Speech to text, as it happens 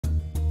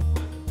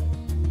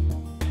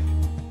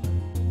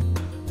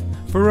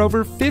For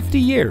over 50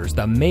 years,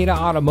 the Maita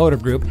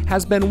Automotive Group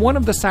has been one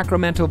of the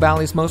Sacramento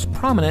Valley's most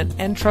prominent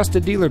and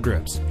trusted dealer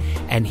groups.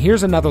 And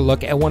here's another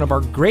look at one of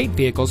our great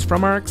vehicles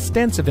from our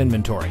extensive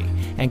inventory,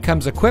 and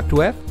comes equipped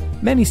with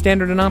many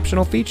standard and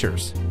optional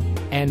features,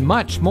 and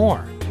much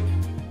more.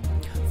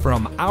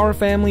 From our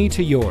family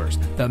to yours,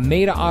 the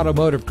Maita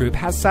Automotive Group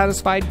has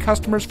satisfied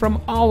customers from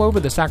all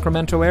over the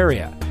Sacramento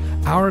area.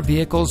 Our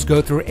vehicles go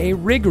through a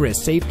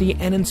rigorous safety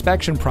and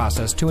inspection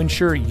process to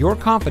ensure your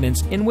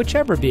confidence in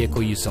whichever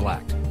vehicle you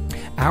select.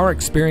 Our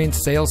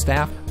experienced sales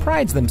staff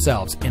prides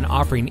themselves in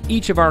offering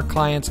each of our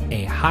clients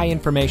a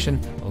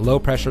high-information,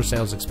 low-pressure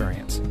sales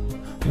experience.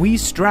 We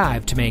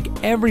strive to make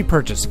every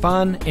purchase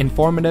fun,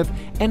 informative,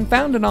 and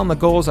founded on the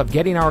goals of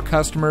getting our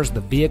customers the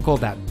vehicle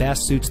that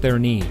best suits their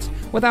needs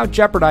without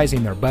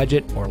jeopardizing their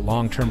budget or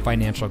long-term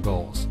financial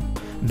goals.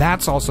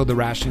 That's also the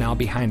rationale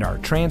behind our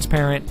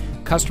transparent,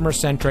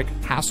 customer-centric,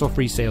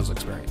 hassle-free sales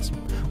experience.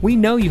 We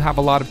know you have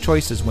a lot of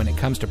choices when it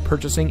comes to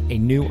purchasing a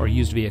new or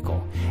used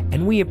vehicle,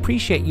 and we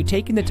appreciate you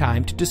taking the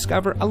time to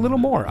discover a little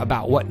more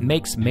about what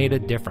makes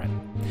Maita different.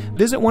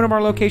 Visit one of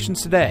our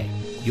locations today.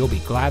 You'll be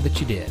glad that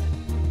you did.